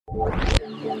Hello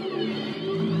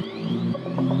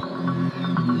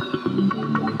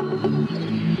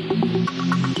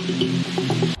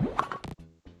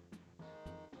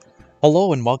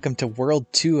and welcome to World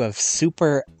 2 of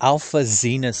Super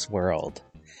Llrhacheηis World.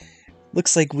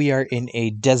 Looks like we are in a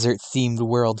desert-themed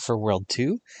world for World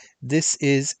 2. This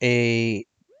is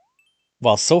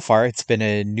well, so far it's been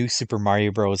a new Super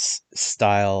Mario Bros.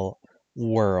 Style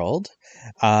world.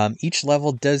 Each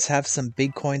level does have some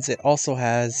big coins. It also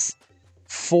has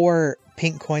 4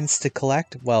 pink coins to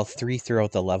collect, well, 3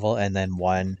 throughout the level, and then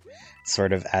 1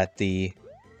 sort of at the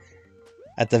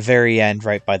very end,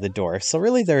 right by the door. So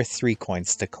really there are 3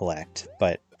 coins to collect,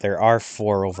 but there are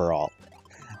 4 overall.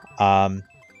 Well,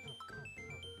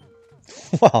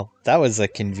 that was a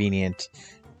convenient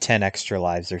 10 extra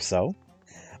lives or so.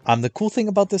 The cool thing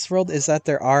about this world is that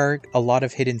there are a lot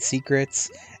of hidden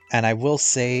secrets, and I will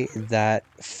say that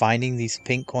finding these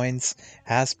pink coins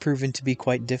has proven to be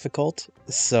quite difficult.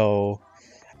 So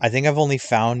I think I only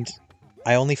found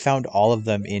all of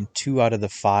them in 2 out of the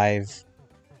 5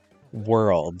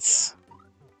 worlds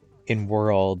in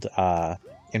world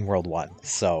 1.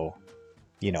 So,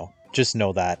 you know, just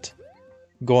know that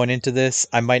going into this,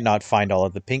 I might not find all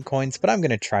of the pink coins, but I'm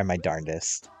gonna try my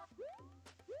darndest.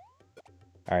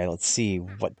 Alright, let's see,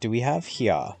 what do we have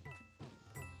here?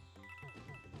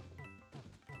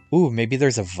 Ooh, maybe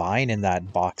there's a vine in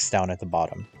that box down at the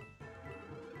bottom.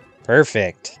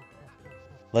 Perfect.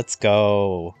 Let's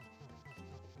go.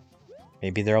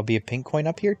 Maybe there'll be a pink coin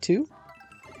up here too?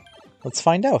 Let's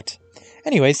find out.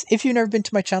 Anyways, if you've never been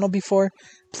to my channel before,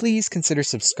 please consider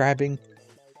subscribing.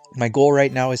 My goal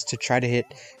right now is to try to hit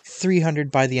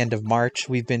 300 by the end of March.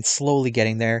 We've been slowly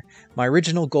getting there. My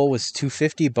original goal was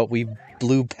 250, but we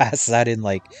blew past that in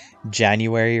like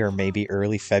January or maybe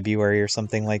early February or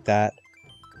something like that.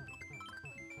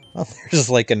 Well, there's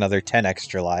like another 10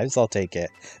 extra lives. I'll take it.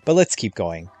 But let's keep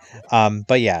going.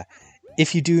 But yeah,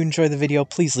 if you do enjoy the video,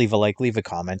 please leave a like, leave a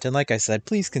comment, and like I said,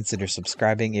 please consider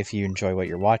subscribing if you enjoy what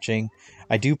you're watching.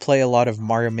 I do play a lot of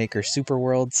Mario Maker Super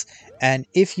Worlds, and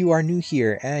if you are new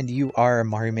here and you are a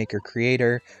Mario Maker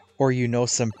creator, or you know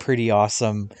some pretty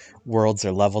awesome worlds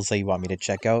or levels that you want me to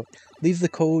check out, leave the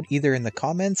code either in the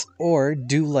comments or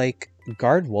do like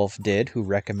Guardwolf did, who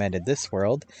recommended this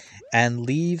world, and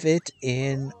leave it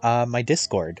in my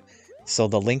Discord. So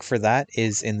the link for that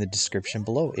is in the description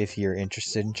below if you're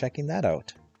interested in checking that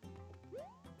out.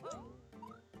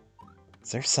 Is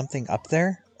there something up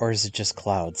there? Or is it just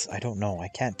clouds? I don't know. I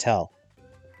can't tell.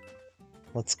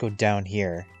 Let's go down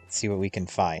here and see what we can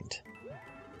find.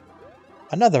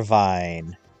 Another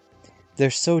vine!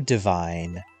 They're so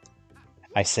divine.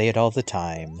 I say it all the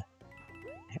time.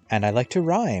 And I like to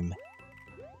rhyme.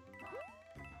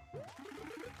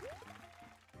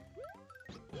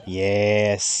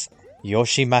 Yes!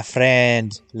 Yoshi, my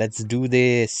friend, let's do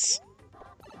this.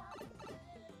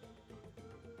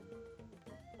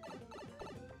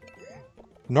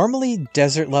 Normally,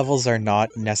 desert levels are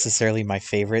not necessarily my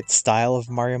favorite style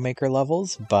of Mario Maker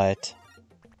levels, but...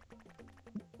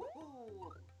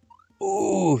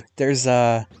 Ooh, there's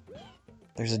a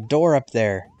door up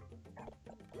there.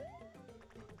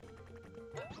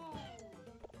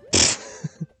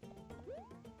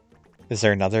 Is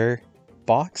there another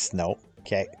box? No.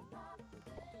 Okay.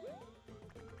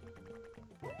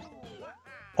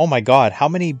 Oh my god, how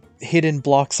many hidden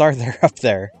blocks are there up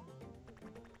there?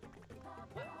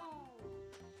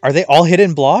 Are they all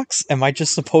hidden blocks? Am I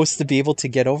just supposed to be able to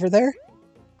get over there?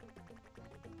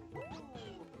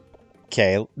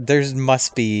 Okay, there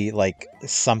must be, like,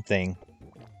 something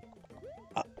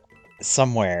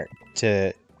somewhere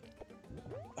to...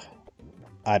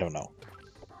 I don't know.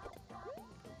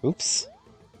 Oops.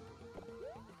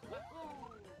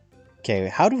 Okay,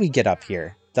 how do we get up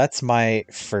here? That's my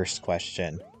first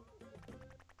question.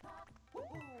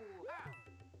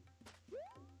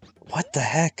 What the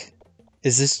heck?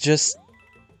 Is this just...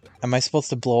 Am I supposed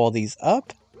to blow all these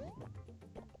up?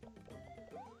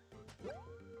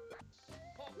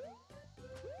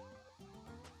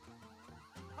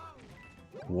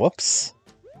 Whoops.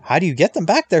 How do you get them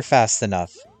back there fast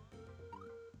enough?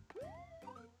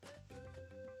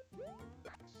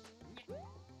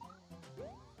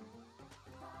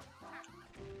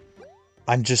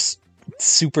 I'm just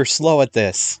super slow at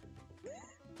this.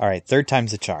 Alright, third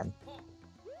time's a charm.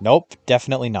 Nope,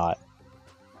 definitely not.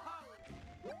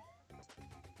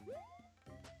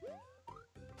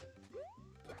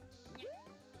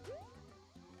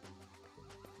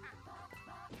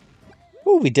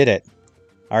 Ooh, we did it.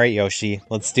 Alright, Yoshi,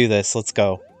 let's do this. Let's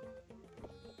go.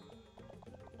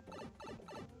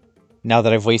 Now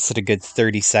that I've wasted a good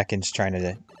 30 seconds trying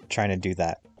to do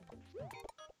that.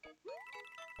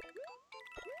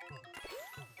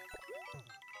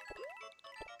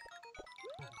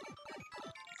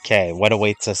 Okay, what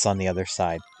awaits us on the other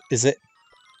side? Is it...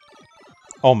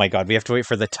 Oh my god, we have to wait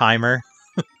for the timer?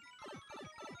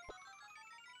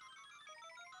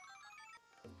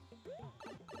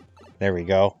 There we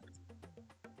go.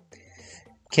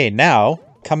 Okay, now,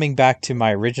 coming back to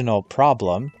my original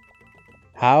problem,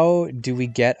 how do we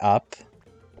get up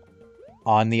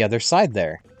on the other side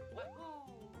there?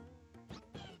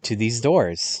 To these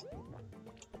doors.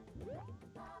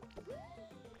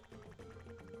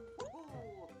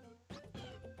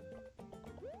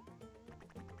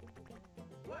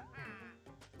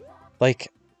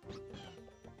 Like,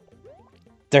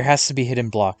 there has to be hidden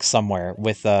blocks somewhere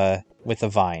with a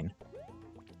vine,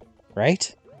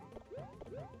 right?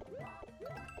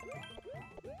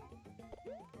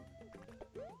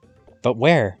 But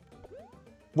where?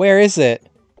 Where is it?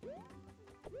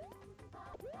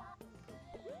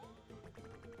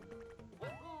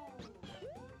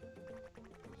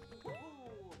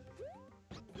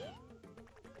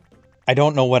 I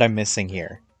don't know what I'm missing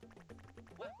here.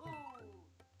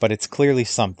 But it's clearly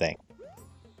something.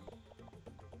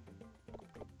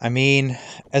 I mean,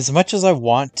 as much as I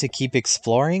want to keep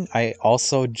exploring, I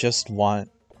also just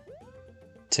want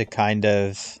to kind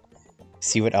of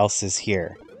see what else is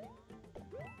here.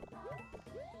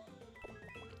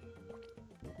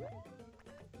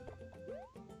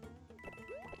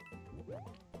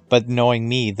 But knowing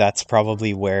me, that's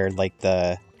probably where, like,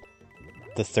 the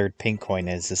third pink coin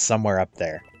is somewhere up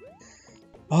there.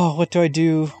 Oh, what do I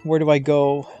do? Where do I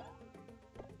go?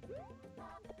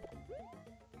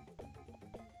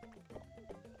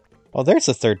 Oh, there's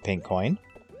a third pink coin.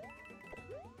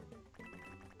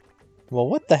 Well,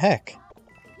 what the heck?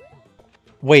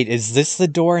 Wait, is this the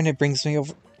door and it brings me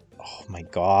over? Oh my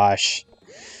gosh.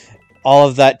 All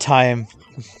of that time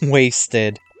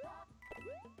wasted.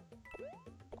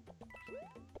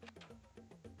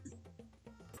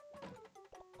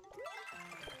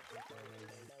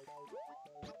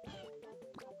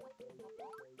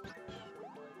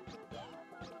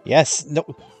 Yes, no,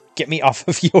 get me off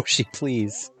of Yoshi,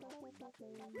 please.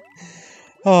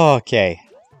 Okay.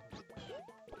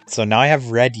 So now I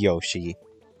have red Yoshi,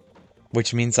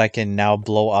 which means I can now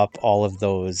blow up all of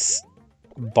those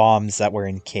bombs that were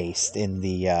encased in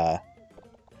the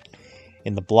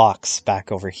blocks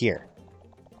back over here.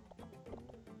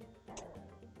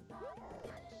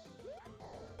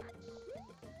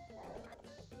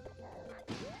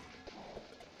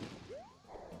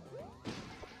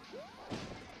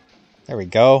 There we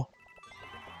go.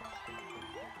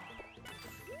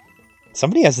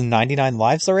 Somebody has 99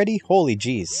 lives already? Holy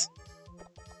jeez.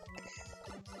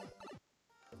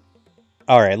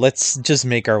 Alright, let's just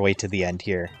make our way to the end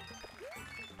here.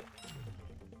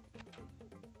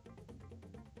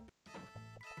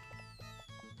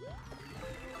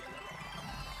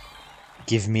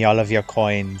 Give me all of your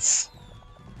coins.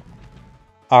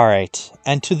 Alright,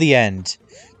 and to the end.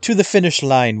 To the finish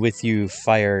line with you,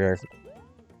 Fire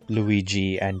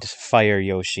Luigi and Fire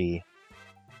Yoshi.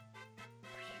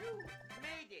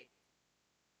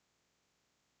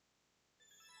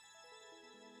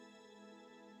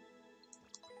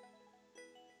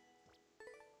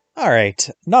 Alright,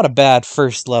 not a bad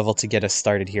first level to get us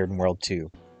started here in World 2.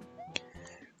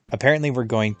 Apparently we're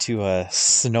going to a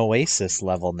Oasis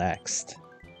level next.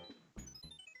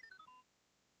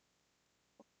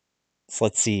 So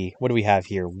let's see, what do we have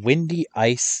here? Windy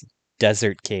Ice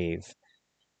Desert Cave.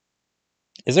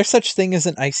 Is there such thing as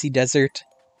an icy desert?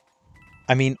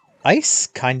 I mean, ice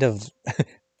kind of...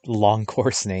 long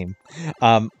course name.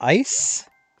 Ice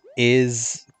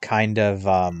is kind of...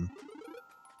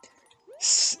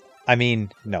 I mean,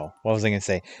 no, what was I going to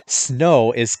say?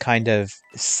 Snow is kind of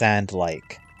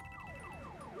sand-like.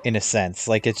 In a sense.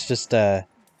 Like, it's just a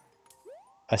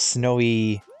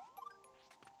snowy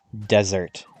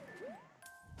desert.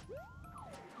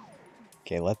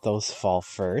 Okay, let those fall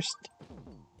first.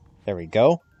 There we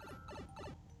go.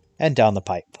 And down the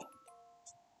pipe.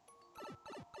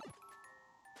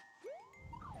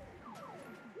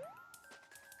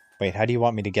 Wait, how do you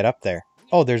want me to get up there?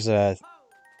 Oh, there's a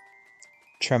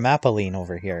trampoline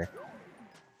over here.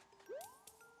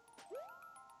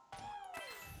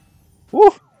 Woo!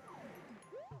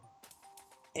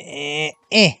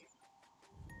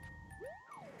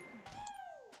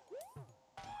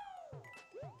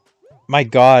 My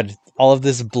god, all of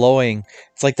this blowing.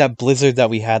 It's like that blizzard that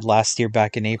we had last year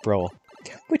back in April.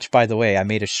 Which, by the way, I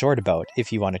made a short about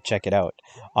if you want to check it out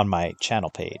on my channel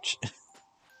page.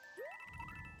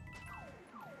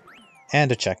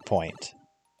 And a checkpoint.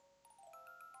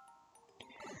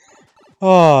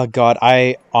 Oh god,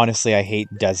 honestly I hate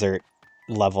desert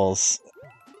levels.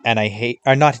 And I hate,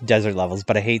 or not desert levels,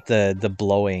 but I hate the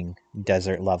blowing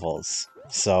desert levels.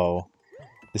 So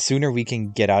the sooner we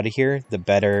can get out of here, the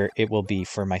better it will be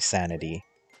for my sanity.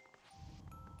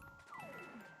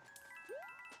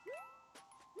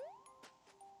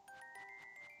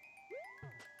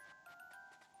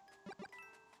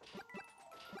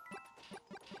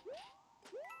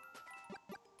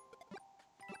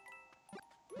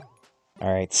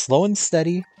 Alright, slow and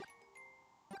steady.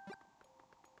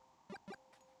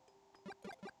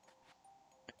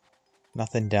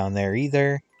 Nothing down there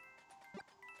either.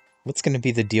 What's going to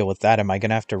be the deal with that? Am I going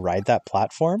to have to ride that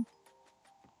platform?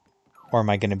 Or am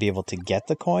I going to be able to get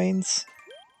the coins?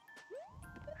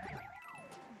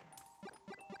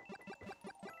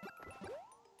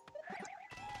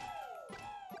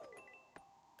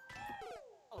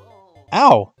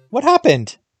 Ow! What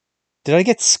happened? Did I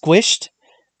get squished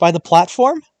by the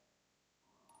platform?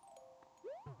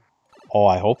 Oh,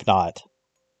 I hope not.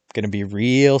 Gonna be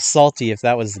real salty if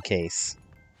that was the case.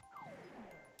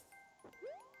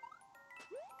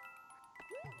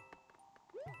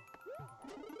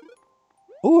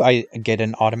 Ooh, I get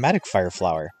an automatic fire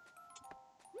flower.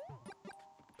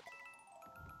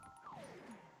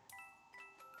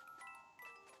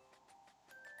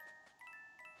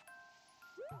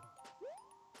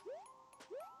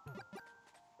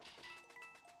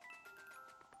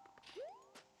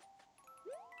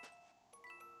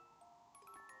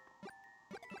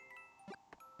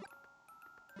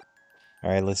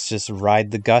 Alright, let's just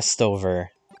ride the gust over.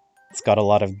 It's got a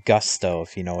lot of gusto,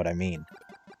 if you know what I mean.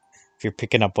 If you're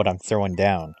picking up what I'm throwing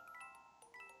down.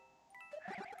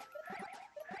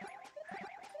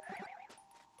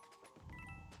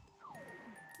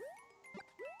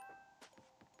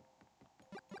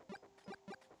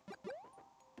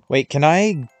 Wait, can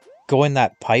I go in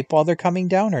that pipe while they're coming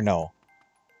down, or no?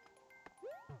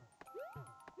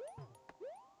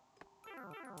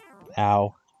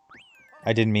 Ow.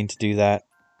 I didn't mean to do that.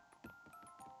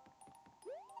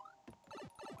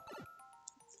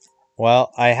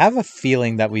 Well, I have a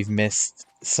feeling that we've missed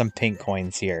some pink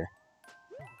coins here,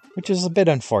 which is a bit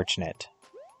unfortunate.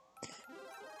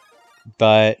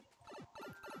 But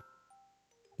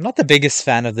I'm not the biggest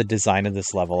fan of the design of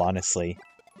this level, honestly.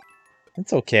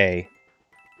 It's okay.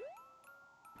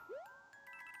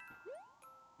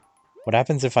 What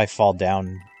happens if I fall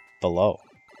down below?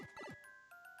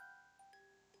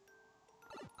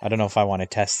 I don't know if I want to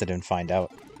test it and find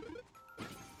out.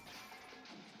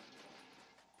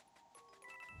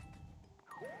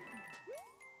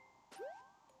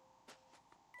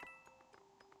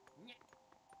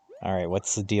 Alright,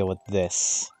 what's the deal with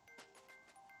this?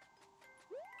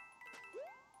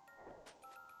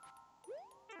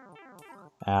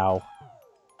 Ow.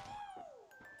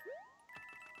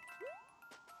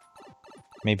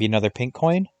 Maybe another pink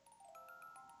coin?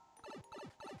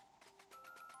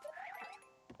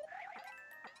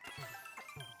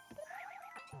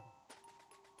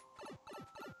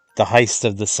 The heist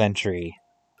of the century.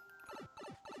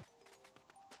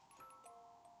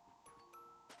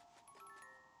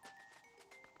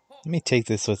 Let me take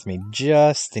this with me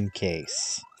just in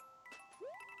case.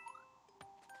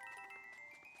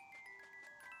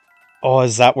 Oh,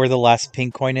 is that where the last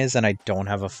pink coin is? And I don't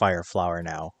have a fire flower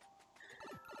now.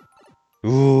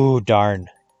 Ooh, darn.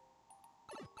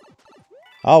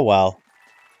 Oh well.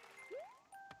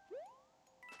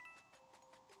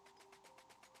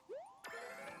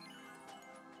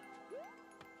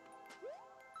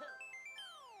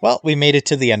 Well, we made it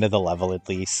to the end of the level at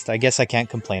least. I guess I can't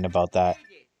complain about that.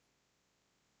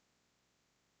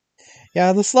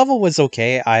 Yeah, this level was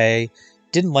okay. I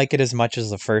didn't like it as much as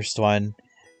the first one.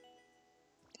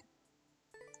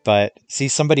 But, see,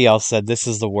 somebody else said this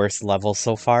is the worst level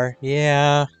so far.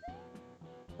 Yeah.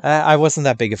 I wasn't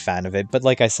that big a fan of it. But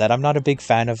like I said, I'm not a big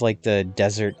fan of, like, the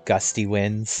desert gusty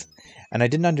winds. And I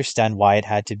didn't understand why it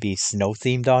had to be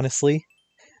snow-themed, honestly.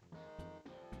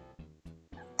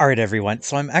 Alright everyone,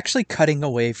 so I'm actually cutting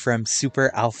away from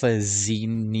Super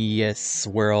Llrhacheηis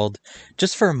World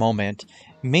just for a moment,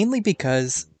 mainly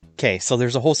because, okay, so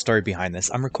there's a whole story behind this.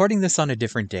 I'm recording this on a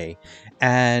different day,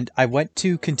 and I went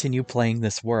to continue playing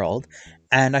this world,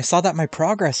 and I saw that my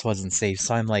progress wasn't saved,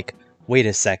 so I'm like, wait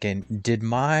a second, did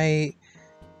I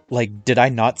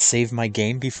not save my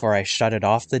game before I shut it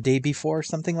off the day before or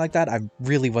something like that? I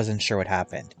really wasn't sure what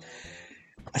happened.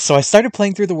 So I started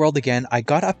playing through the world again, I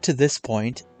got up to this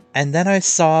point, and then I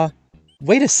saw,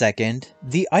 wait a second,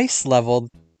 the ice level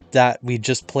that we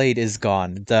just played is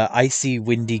gone. The icy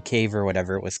windy cave or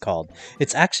whatever it was called.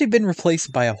 It's actually been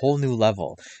replaced by a whole new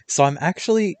level. So I'm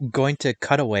actually going to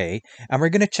cut away, and we're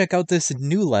going to check out this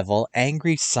new level,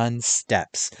 Angry Sun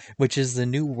Steps, which is the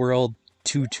new world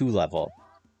 2-2 level.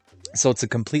 So it's a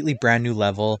completely brand new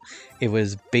level. It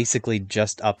was basically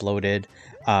just uploaded.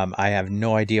 I have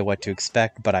no idea what to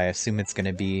expect, but I assume it's going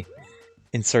to be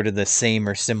in sort of the same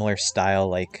or similar style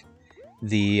like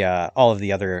the all of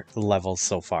the other levels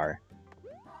so far.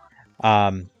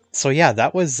 So yeah,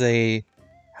 that was a...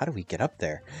 How do we get up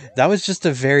there? That was just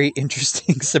a very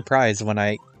interesting surprise when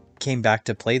I came back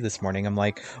to play this morning. I'm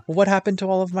like, well, what happened to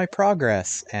all of my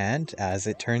progress? And as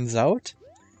it turns out,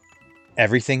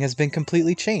 everything has been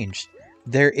completely changed.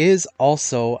 There is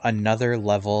also another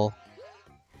level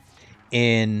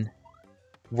in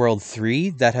World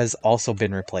 3 that has also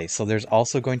been replaced. So there's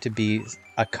also going to be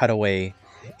a cutaway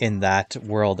in that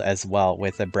world as well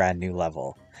with a brand new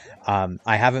level.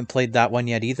 I haven't played that one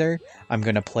yet either. I'm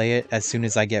going to play it as soon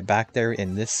as I get back there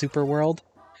in this Super World.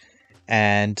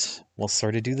 And we'll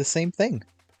sort of do the same thing.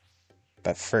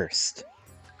 But first,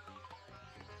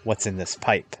 what's in this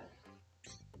pipe?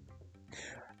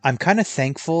 I'm kind of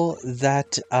thankful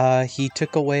that he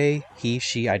took away,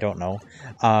 she, I don't know,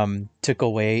 took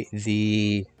away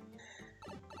the...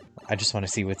 I just want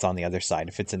to see what's on the other side,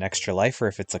 if it's an extra life or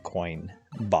if it's a coin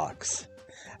box.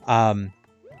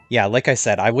 Yeah, like I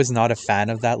said, I was not a fan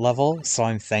of that level, so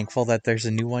I'm thankful that there's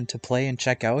a new one to play and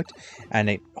check out, and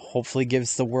it hopefully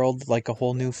gives the world like a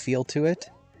whole new feel to it.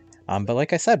 But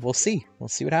like I said, we'll see. We'll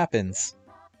see what happens.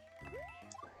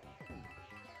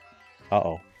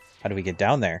 Uh-oh. How do we get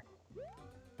down there?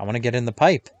 I want to get in the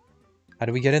pipe. How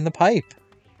do we get in the pipe?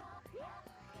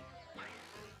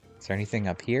 Is there anything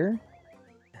up here?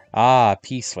 Ah,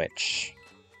 P-switch.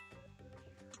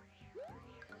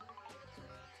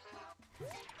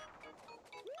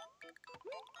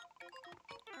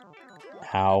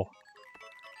 How?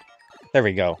 There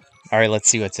we go. Alright, let's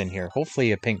see what's in here.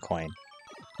 Hopefully a pink coin.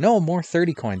 No, more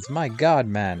 30 coins. My god,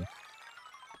 man.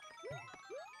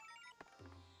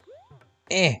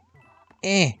 Come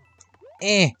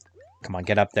on,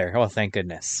 get up there. Oh, thank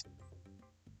goodness.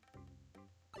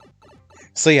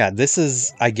 So yeah, this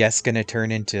is, I guess, gonna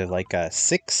turn into like a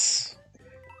 6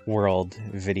 world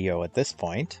video at this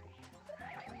point.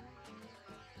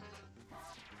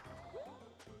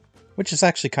 Which is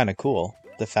actually kind of cool.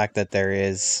 The fact that there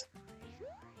is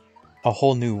a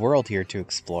whole new world here to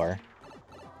explore.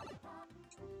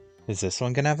 Is this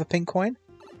one gonna have a pink coin?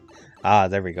 Ah,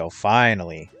 there we go.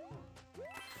 Finally.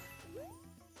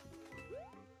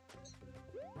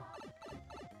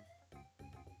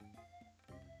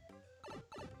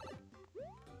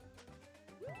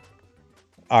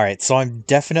 Alright, so I'm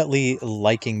definitely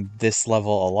liking this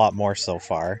level a lot more so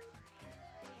far.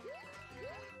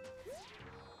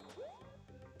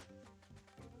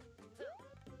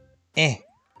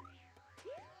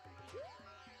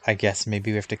 I guess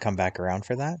maybe we have to come back around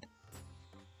for that?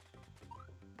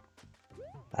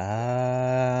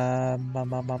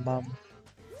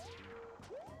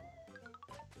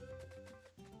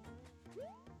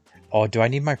 Oh, do I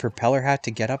need my propeller hat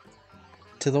to get up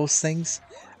to those things?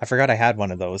 I forgot I had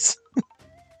one of those.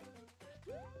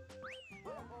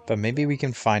 But maybe we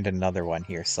can find another one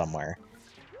here somewhere.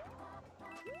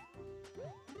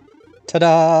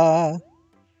 Ta-da!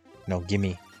 No,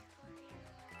 gimme.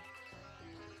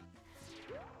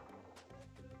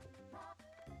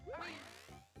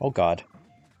 Oh god.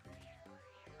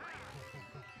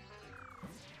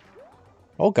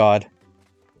 Oh god.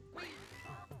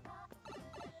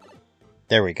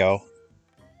 There we go.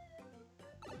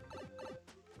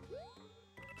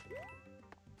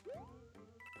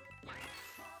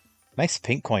 Nice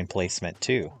pink coin placement,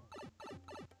 too.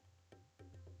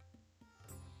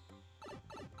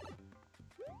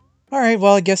 Alright,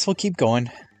 well, I guess we'll keep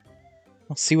going.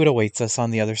 We'll see what awaits us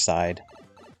on the other side.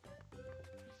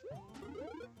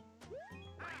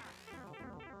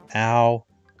 Ow.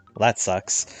 Well, that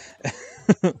sucks.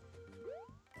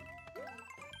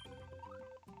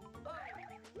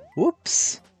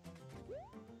 Whoops.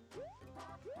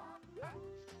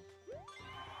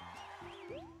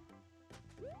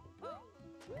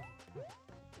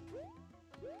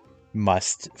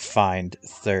 Must find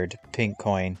third pink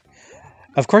coin.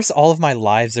 Of course, all of my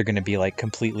lives are going to be like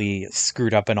completely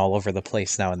screwed up and all over the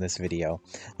place now in this video.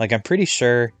 Like, I'm pretty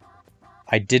sure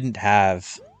I didn't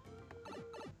have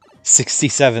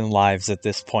 67 lives at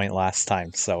this point last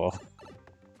time, so...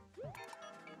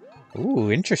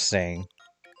 Ooh, interesting.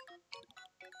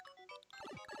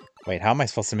 Wait, how am I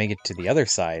supposed to make it to the other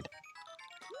side?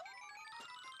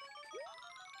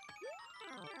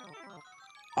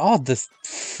 Oh, this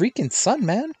freaking sun,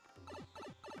 man!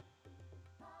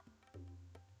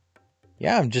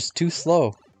 Yeah, I'm just too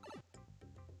slow.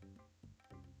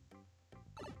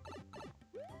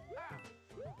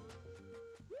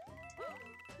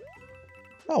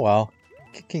 Oh well.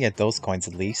 Can get those coins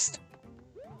at least.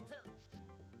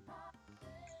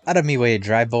 Out of me way,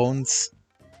 dry bones.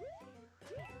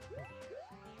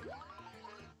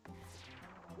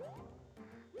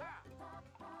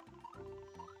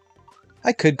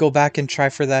 I could go back and try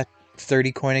for that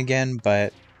 30 coin again,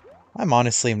 but I'm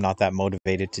honestly not that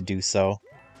motivated to do so.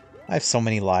 I have so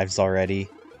many lives already.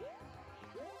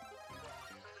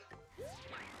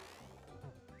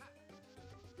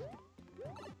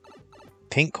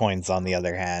 Pink coins, on the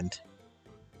other hand.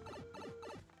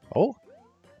 Oh,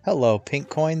 hello, pink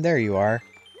coin. There you are.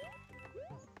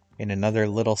 In another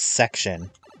little section.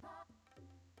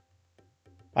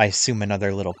 I assume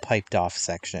another little piped off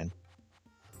section.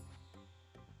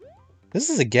 This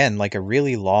is again like a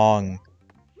really long,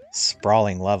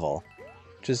 sprawling level,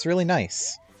 which is really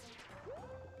nice.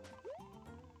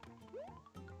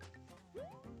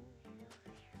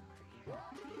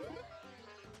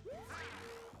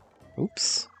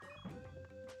 Oops.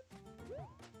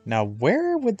 Now,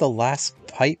 where would the last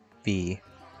pipe be?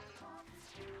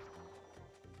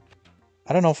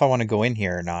 I don't know if I want to go in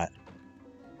here or not.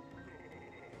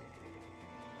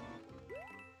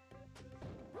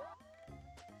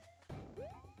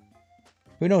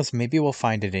 Who knows, maybe we'll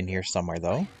find it in here somewhere,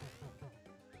 though.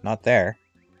 Not there.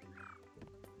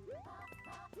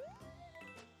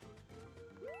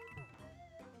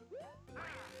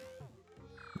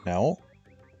 No.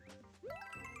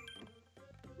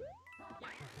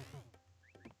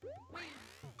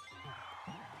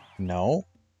 No.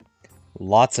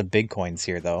 Lots of big coins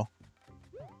here, though.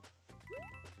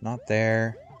 Not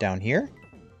there. Down here?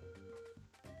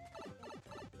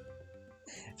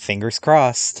 Fingers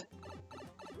crossed.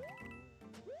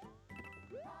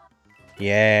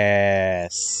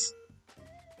 Yes.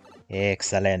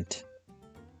 Excellent.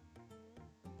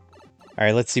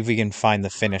 Alright, let's see if we can find the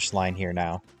finish line here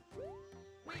now.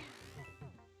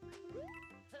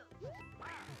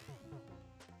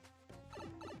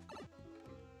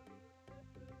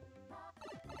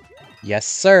 Yes,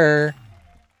 sir.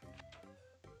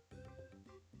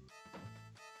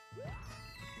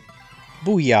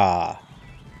 Booyah.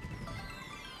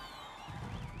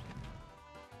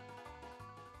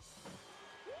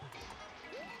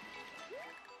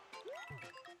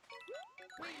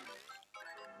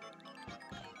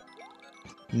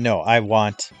 No, I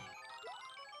want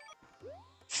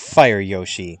Fire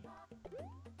Yoshi.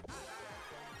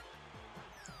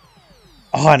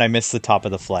 Oh, and I missed the top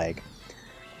of the flag.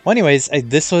 Well, anyways,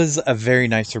 this was a very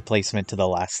nice replacement to the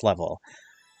last level.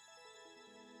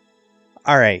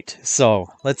 Alright, so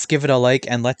let's give it a like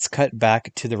and let's cut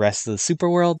back to the rest of the Super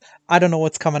World. I don't know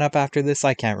what's coming up after this,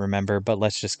 I can't remember, but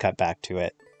let's just cut back to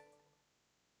it.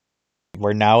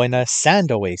 We're now in a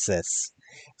sand oasis.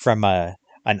 From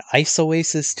an ice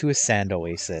oasis to a sand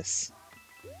oasis.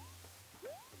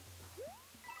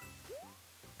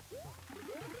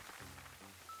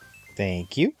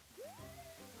 Thank you.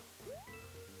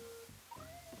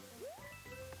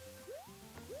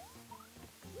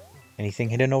 Anything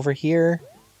hidden over here?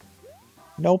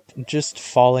 Nope, just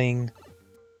falling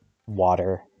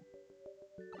water.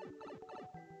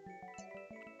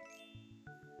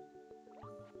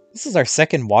 This is our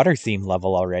second water theme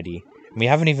level already. We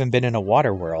haven't even been in a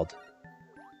water world.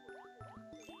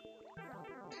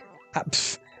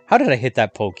 How did I hit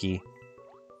that Pokey?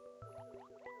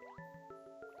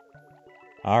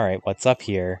 Alright, what's up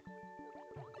here?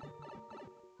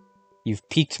 You've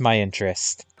piqued my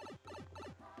interest.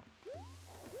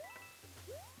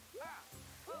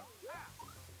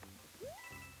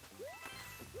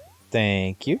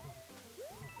 Thank you.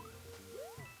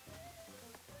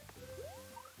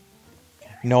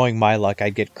 Knowing my luck,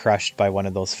 I'd get crushed by one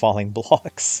of those falling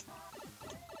blocks.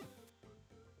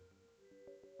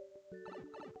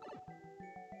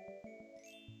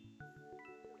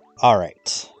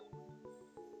 Alright.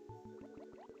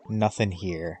 Nothing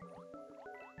here.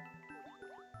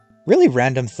 Really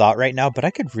random thought right now, but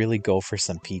I could really go for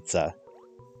some pizza.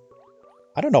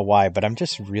 I don't know why, but I'm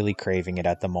just really craving it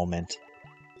at the moment.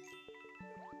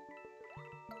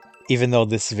 Even though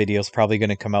this video is probably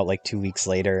going to come out like 2 weeks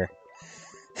later.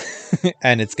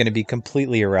 And it's going to be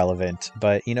completely irrelevant.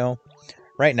 But, you know,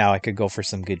 right now I could go for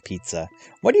some good pizza.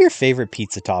 What are your favorite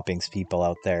pizza toppings, people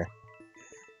out there?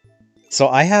 So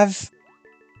I have...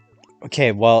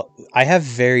 Okay, well, I have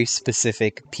very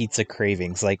specific pizza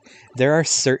cravings. Like, there are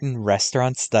certain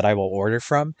restaurants that I will order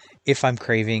from if I'm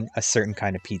craving a certain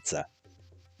kind of pizza.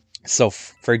 So,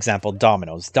 for example,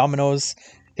 Domino's. Domino's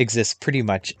exists pretty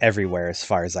much everywhere as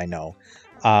far as I know.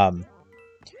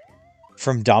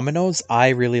 From Domino's, I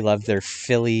really love their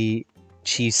Philly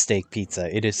cheesesteak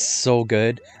pizza. It is so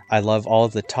good. I love all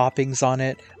of the toppings on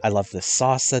it. I love the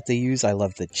sauce that they use. I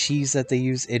love the cheese that they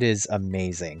use. It is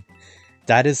amazing.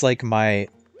 That is like my...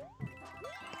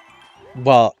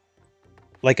 Well,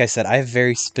 like I said, I have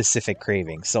very specific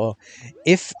cravings. So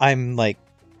if I'm like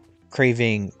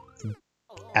craving...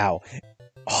 Ow.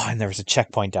 Oh, and there was a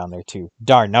checkpoint down there too.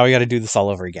 Darn, now we gotta do this all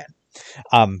over again.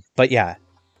 But yeah,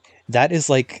 that is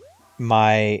like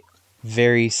my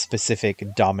very specific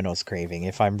Domino's craving,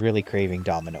 if I'm really craving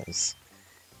Domino's.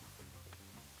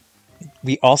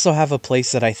 We also have a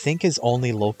place that I think is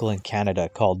only local in Canada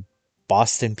called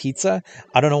Boston Pizza.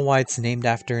 I don't know why it's named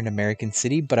after an American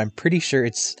city, but I'm pretty sure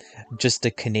it's just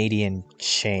a Canadian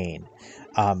chain.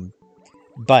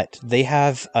 But they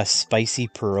have a spicy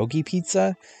pierogi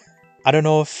pizza. I don't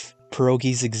know if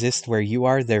pierogies exist where you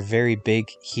are. They're very big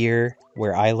here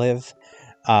where I live.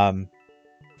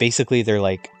 Basically, they're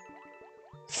like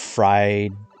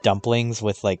fried dumplings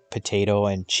with like potato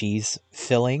and cheese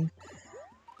filling.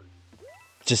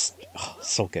 Just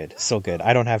so good, so good.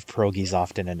 I don't have pierogies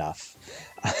often enough.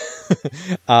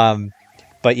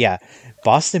 But yeah,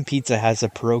 Boston Pizza has a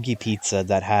pierogi pizza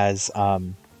that has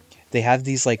they have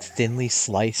these like thinly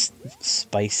sliced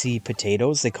spicy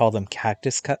potatoes. They call them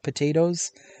cactus cut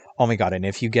potatoes. Oh my god, and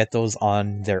if you get those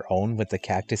on their own with the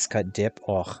cactus cut dip,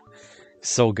 oh,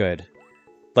 so good.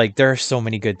 Like, there are so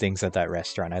many good things at that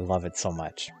restaurant. I love it so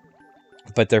much.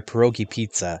 But their pierogi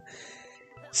pizza,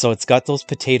 so it's got those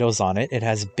potatoes on it. It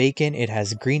has bacon, it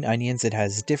has green onions, it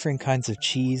has different kinds of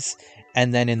cheese.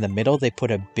 And then in the middle, they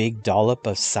put a big dollop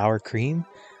of sour cream.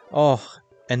 Oh,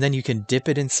 and then you can dip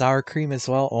it in sour cream as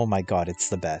well. Oh my god, it's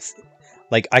the best.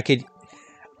 Like,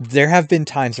 there have been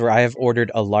times where I have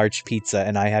ordered a large pizza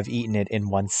and I have eaten it in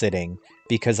one sitting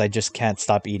because I just can't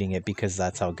stop eating it because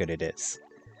that's how good it is.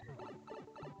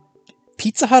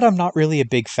 Pizza Hut I'm not really a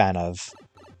big fan of.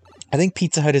 I think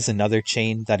Pizza Hut is another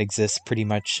chain that exists pretty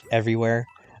much everywhere.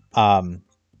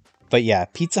 But yeah,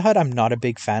 Pizza Hut I'm not a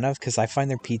big fan of because I find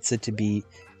their pizza to be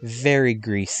very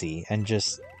greasy and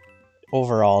just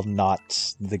overall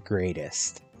not the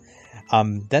greatest.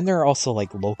 Then there are also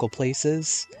like local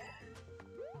places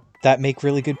that make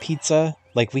really good pizza.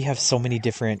 Like, we have so many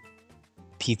different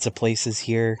pizza places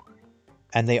here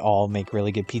and they all make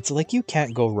really good pizza. Like, you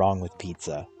can't go wrong with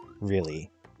pizza,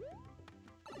 really.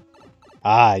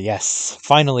 Ah, yes.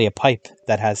 Finally a pipe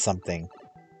that has something.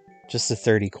 Just a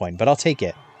 30 coin, but I'll take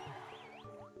it.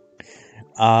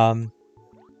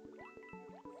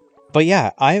 But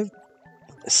yeah,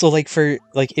 so like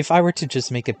if I were to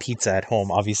just make a pizza at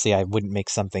home, obviously I wouldn't make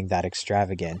something that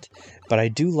extravagant, but I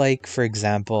do like, for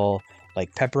example,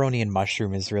 like pepperoni and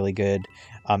mushroom is really good.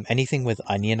 Anything with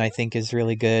onion I think is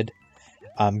really good.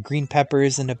 Green pepper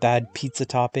isn't a bad pizza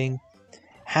topping.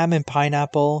 Ham and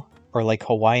pineapple, or like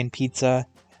Hawaiian pizza.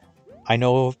 I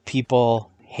know people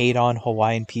hate on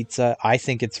Hawaiian pizza. I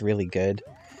think it's really good.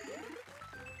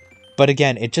 But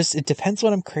again, it depends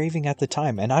what I'm craving at the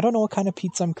time. And I don't know what kind of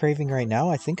pizza I'm craving right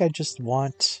now. I think I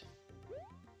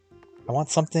want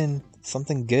something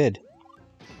good.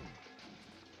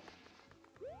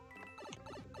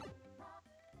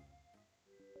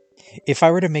 If I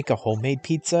were to make a homemade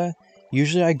pizza,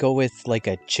 usually I go with like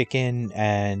a chicken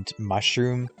and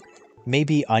mushroom,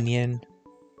 maybe onion,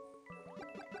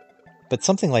 but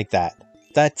something like that.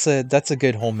 That's a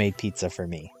good homemade pizza for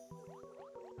me.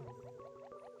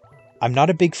 I'm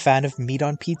not a big fan of meat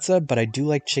on pizza, but I do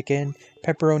like chicken.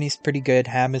 Pepperoni's pretty good,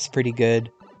 ham is pretty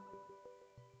good.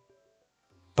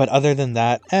 But other than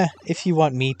that, if you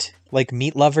want meat, like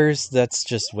meat lovers, that's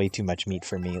just way too much meat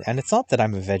for me. And it's not that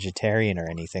I'm a vegetarian or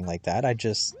anything like that, I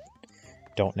just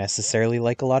don't necessarily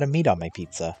like a lot of meat on my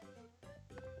pizza.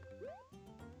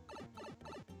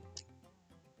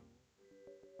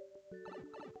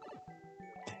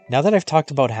 Now that I've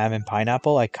talked about ham and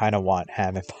pineapple, I kind of want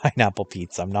ham and pineapple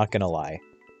pizza, I'm not gonna lie.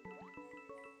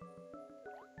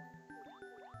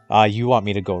 You want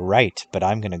me to go right, but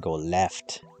I'm gonna go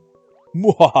left.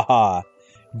 Mwahaha!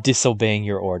 Disobeying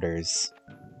your orders.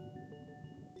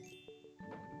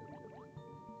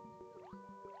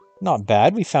 Not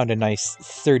bad, we found a nice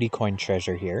 30 coin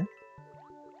treasure here.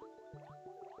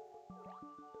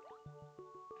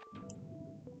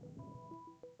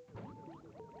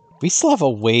 We still have a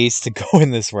ways to go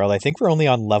in this world. I think we're only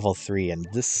on level 3, and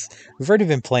we've already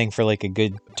been playing for like a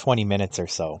good 20 minutes or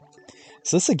so.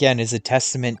 So this again is a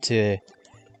testament to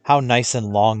how nice and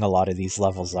long a lot of these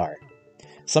levels are.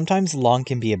 Sometimes long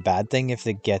can be a bad thing if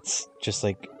it gets just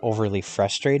like overly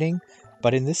frustrating,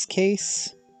 but in this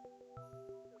case,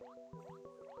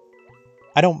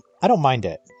 I don't mind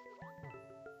it.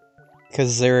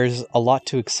 Because there's a lot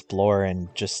to explore and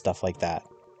just stuff like that.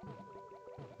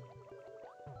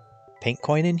 pink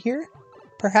coin in here?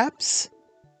 Perhaps?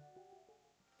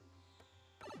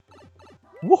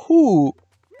 Woohoo!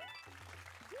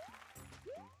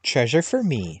 Treasure for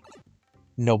me.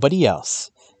 Nobody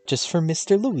else. Just for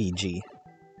Mr. Luigi.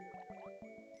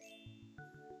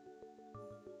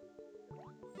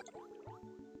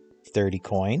 $30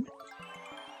 coin.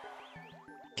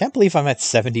 Can't believe I'm at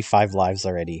 75 lives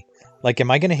already. Like,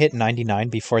 am I gonna hit 99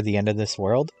 before the end of this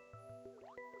world?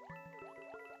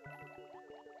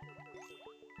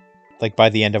 Like, by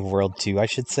the end of World 2, I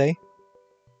should say.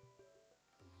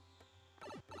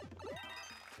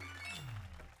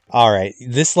 Alright,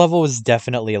 this level was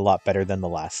definitely a lot better than the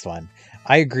last one.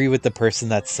 I agree with the person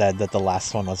that said that the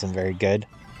last one wasn't very good.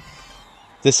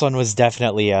 This one was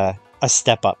definitely a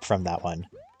step up from that one.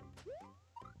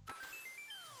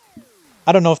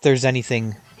 I don't know if there's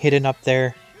anything hidden up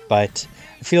there, but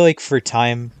I feel like for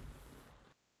time,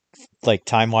 like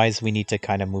time-wise, we need to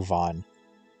kind of move on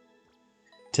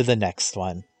to the next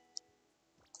one.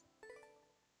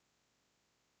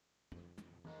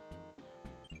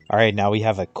 Alright, now we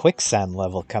have a quicksand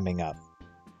level coming up.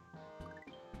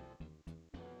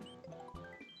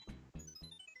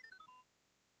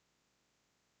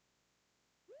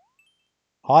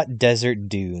 Hot desert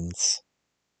dunes.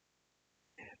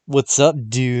 What's up,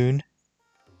 dune?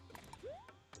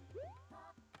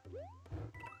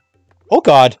 Oh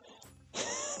god!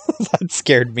 That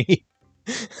scared me.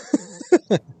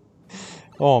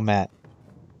 Oh, Matt.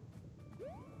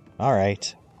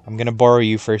 Alright. I'm gonna borrow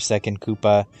you for a second,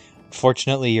 Koopa.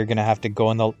 Fortunately, you're gonna have to go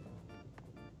in the...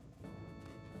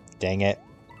 Dang it.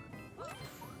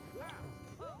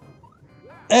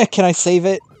 Can I save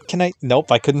it? Can I...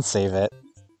 Nope, I couldn't save it.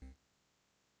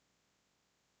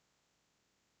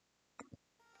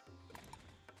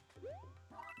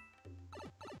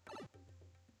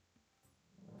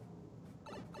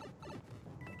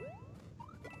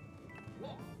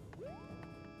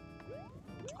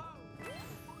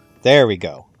 There we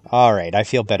go. Alright, I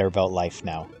feel better about life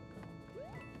now.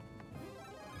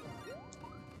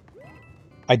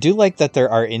 I do like that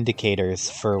there are indicators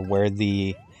for where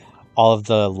all of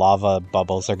the lava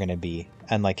bubbles are going to be,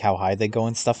 and like how high they go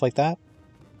and stuff like that.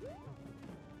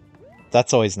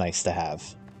 That's always nice to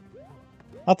have.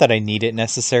 Not that I need it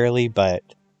necessarily, but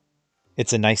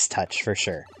it's a nice touch for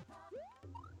sure.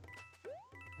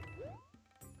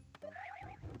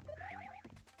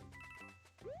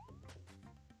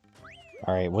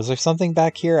 Alright, was there something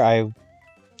back here? I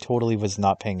totally was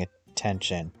not paying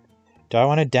attention. Do I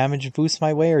want to damage boost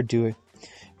my way, or do I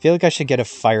feel like I should get a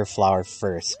fire flower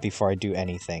first before I do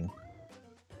anything?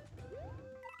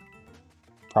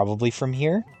 Probably from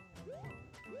here?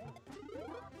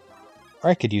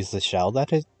 Or I could use the shell,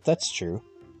 that's true.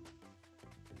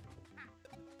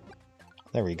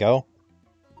 There we go.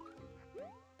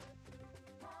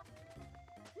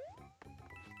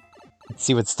 Let's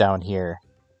see what's down here.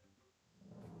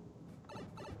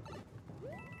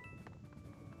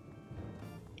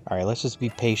 Alright, let's just be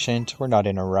patient. We're not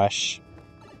in a rush.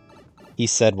 He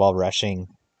said while rushing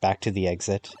back to the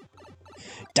exit.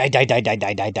 Die, die, die, die,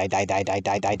 die, die, die, die, die, die,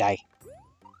 die, die, die.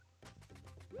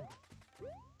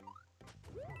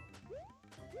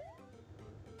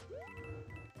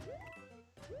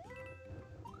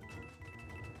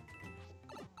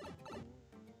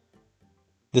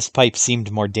 This pipe seemed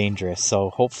more dangerous, so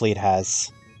hopefully it has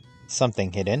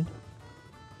something hidden.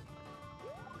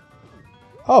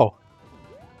 Oh!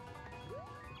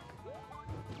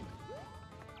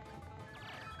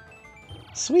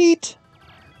 Sweet!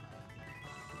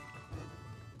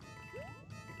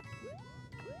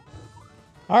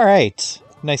 Alright.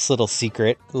 Nice little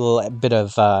secret. A little bit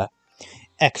of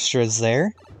extras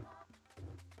there.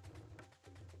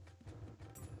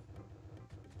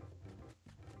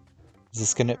 Is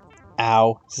this gonna...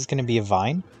 Ow. Is this gonna be a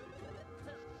vine?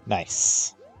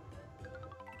 Nice.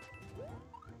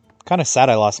 Kinda sad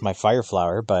I lost my fire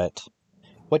flower, but...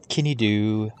 What can you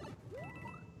do?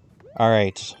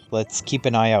 Alright, let's keep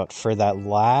an eye out for that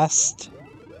last...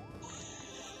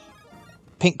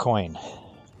 pink coin.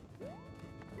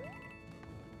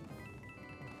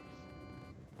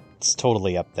 It's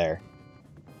totally up there.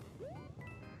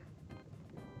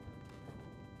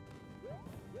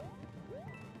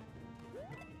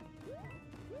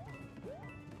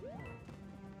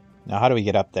 Now how do we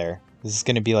get up there? Is this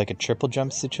going to be like a triple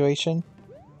jump situation?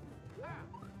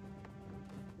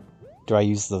 Do I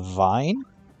use the vine?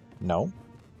 No.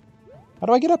 How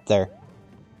do I get up there?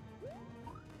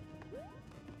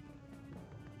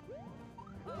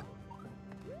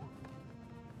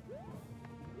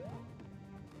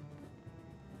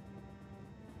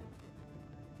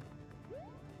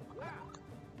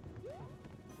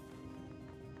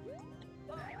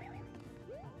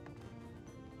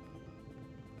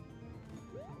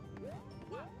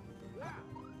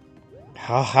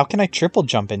 How can I triple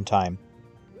jump in time?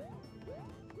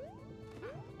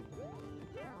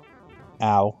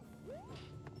 Ow.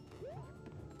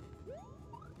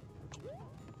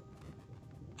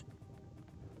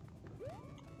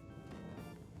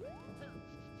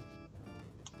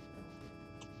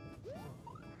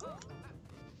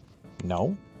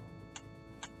 No.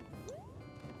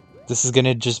 This is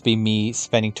gonna just be me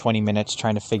spending 20 minutes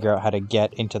trying to figure out how to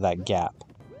get into that gap.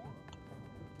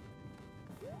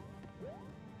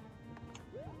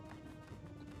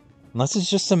 Unless it's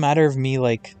just a matter of me,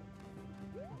 like...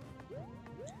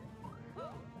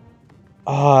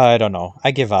 Oh, I don't know.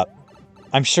 I give up.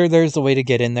 I'm sure there's a way to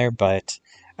get in there, but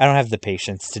I don't have the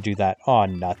patience to do that. Oh,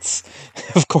 nuts.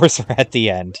 Of course we're at the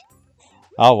end.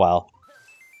 Oh, well.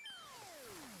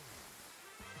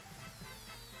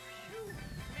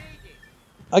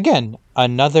 Again,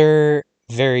 another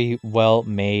very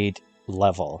well-made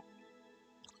level.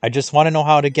 I just want to know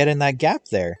how to get in that gap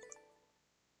there.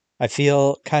 I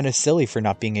feel kind of silly for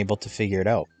not being able to figure it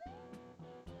out.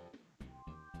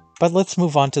 But let's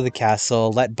move on to the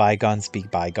castle, let bygones be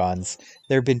bygones.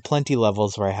 There have been plenty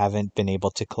levels where I haven't been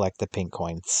able to collect the pink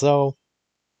coins, so...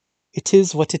 It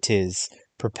is what it is.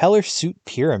 Propeller Suit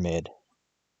Pyramid.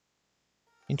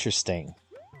 Interesting.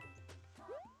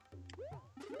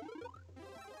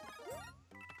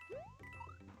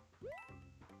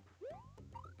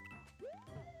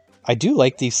 I do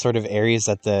like these sort of areas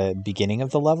at the beginning of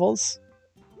the levels.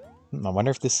 I wonder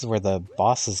if this is where the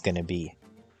boss is going to be.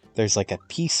 There's like a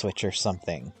P-switch or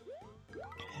something.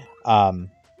 Yeah,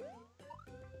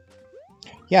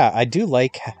 I do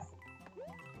like...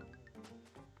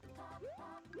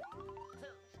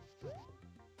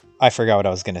 I forgot what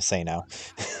I was going to say now.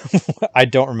 I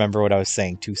don't remember what I was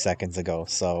saying 2 seconds ago,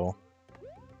 so...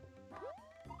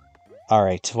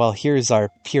 Alright, well, here's our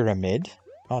pyramid.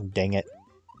 Oh, dang it.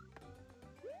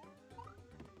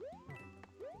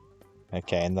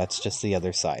 Okay, and that's just the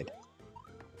other side.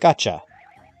 Gotcha.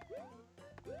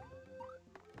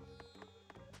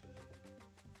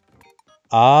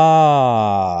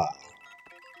 Ah.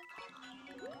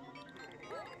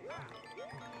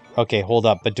 Okay, hold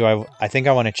up, but I think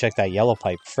I want to check that yellow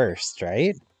pipe first,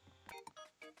 right?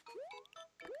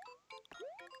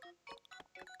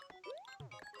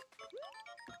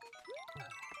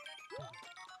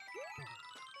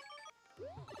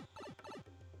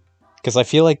 Because I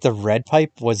feel like the red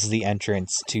pipe was the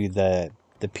entrance to the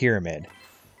pyramid.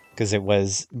 Because it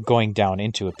was going down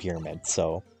into a pyramid,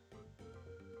 so...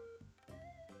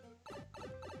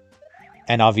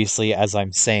 And obviously, as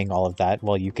I'm saying all of that,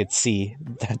 well, you could see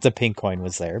that the pink coin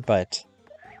was there, but...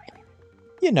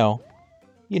 You know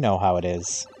how it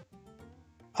is.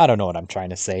 I don't know what I'm trying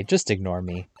to say, just ignore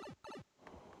me.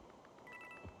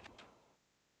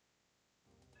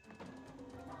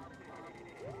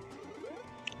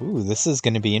 Ooh, this is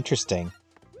going to be interesting.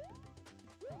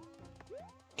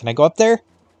 Can I go up there?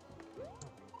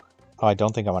 Oh, I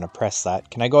don't think I want to press that.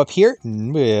 Can I go up here?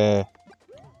 Nope.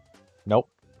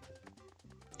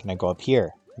 Can I go up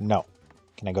here? No.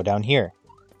 Can I go down here?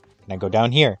 Can I go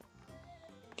down here?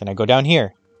 Can I go down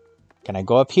here? Can I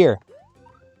go up here?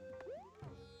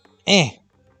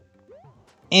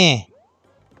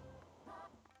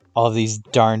 All of these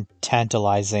darn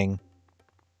tantalizing...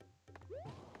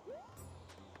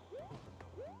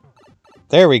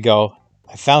 There we go.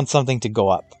 I found something to go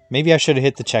up. Maybe I should have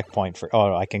hit the checkpoint for...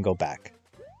 Oh, I can go back.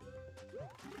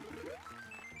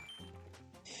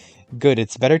 Good,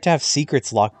 it's better to have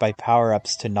secrets locked by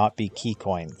power-ups to not be key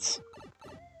coins.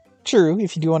 True,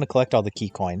 if you do want to collect all the key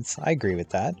coins. I agree with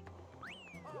that.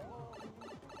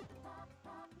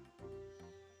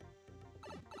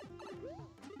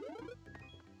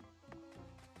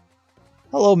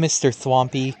 Hello, Mr.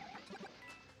 Thwompy.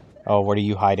 Oh, what are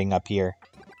you hiding up here?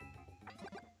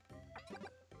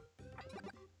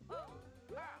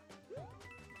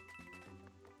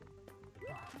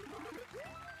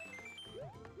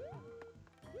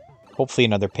 Hopefully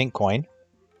another pink coin.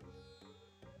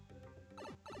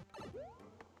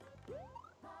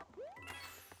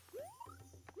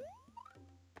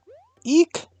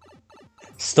 Eek!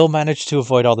 Still managed to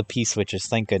avoid all the P-switches,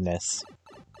 thank goodness.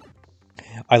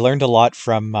 I learned a lot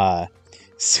from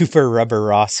Super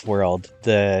Llrhacheiis's World.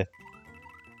 Oh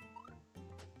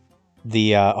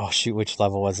shoot, which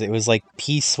level was it? It was like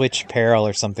P-switch Peril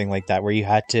or something like that, where you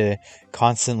had to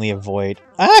constantly avoid...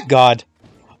 Ah, God!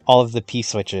 All of the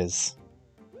P-switches.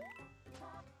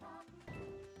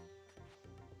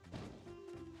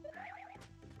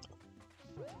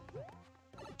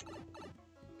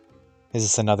 Is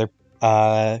this another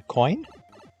coin?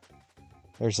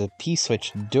 There's a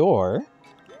P-switch door.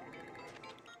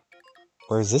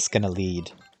 Where is this gonna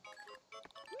lead?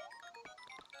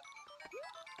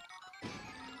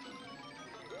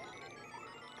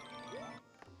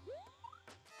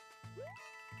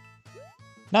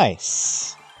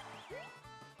 Nice.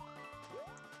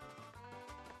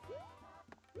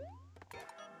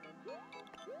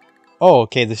 Oh,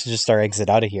 okay, this is just our exit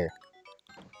out of here.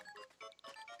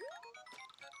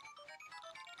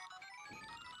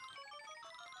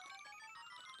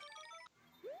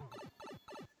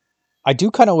 I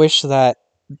do kind of wish that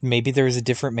maybe there was a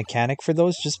different mechanic for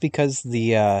those, just because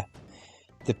the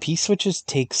P-switches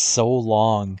take so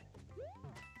long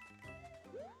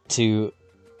to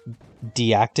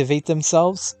deactivate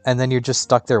themselves, and then you're just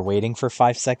stuck there waiting for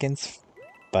 5 seconds.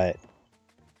 But,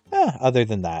 other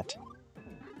than that.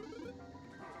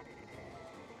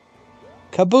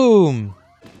 Kaboom!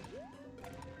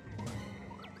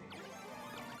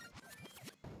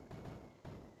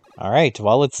 Alright,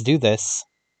 well, let's do this.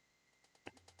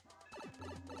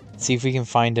 See if we can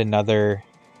find another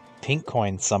pink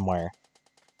coin somewhere.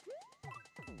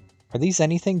 Are these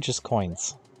anything? Just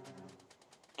coins.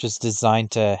 Just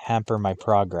designed to hamper my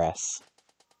progress.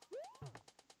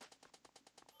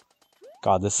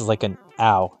 God, this is like an...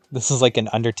 Ow. This is like an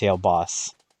Undertale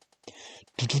boss.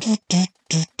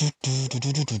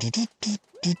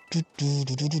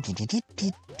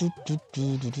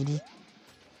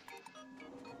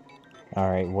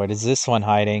 Alright, what is this one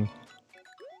hiding?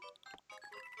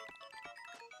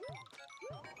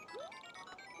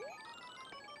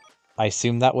 I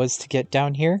assume that was to get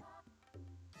down here?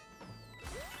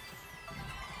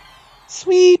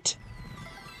 Sweet!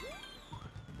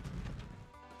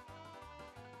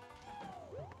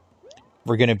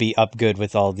 We're gonna be up good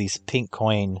with all these pink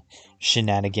coin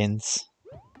shenanigans.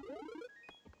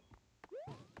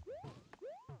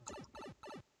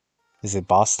 Is it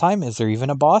boss time? Is there even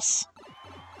a boss?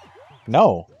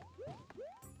 No.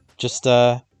 Just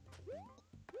a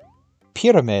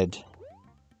pyramid.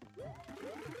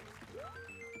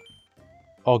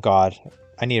 Oh god,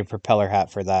 I need a propeller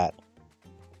hat for that.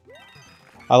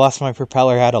 I lost my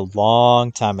propeller hat a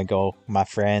long time ago, my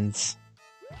friends.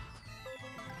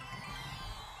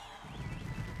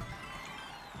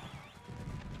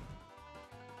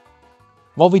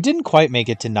 Well, we didn't quite make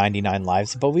it to 99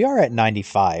 lives, but we are at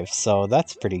 95, so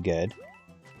that's pretty good.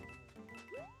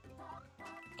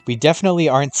 We definitely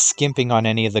aren't skimping on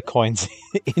any of the coins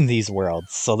in these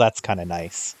worlds, so that's kind of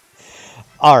nice.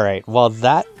 Alright, well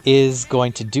that is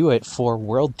going to do it for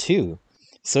World 2.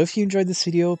 So if you enjoyed this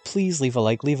video, please leave a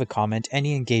like, leave a comment.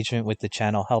 Any engagement with the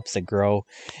channel helps it grow.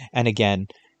 And again,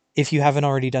 if you haven't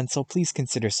already done so, please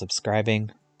consider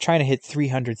subscribing. Trying to hit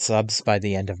 300 subs by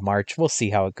the end of March. We'll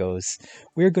see how it goes.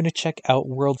 We're going to check out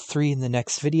World 3 in the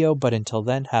next video, but until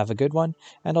then, have a good one,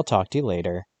 and I'll talk to you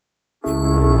later.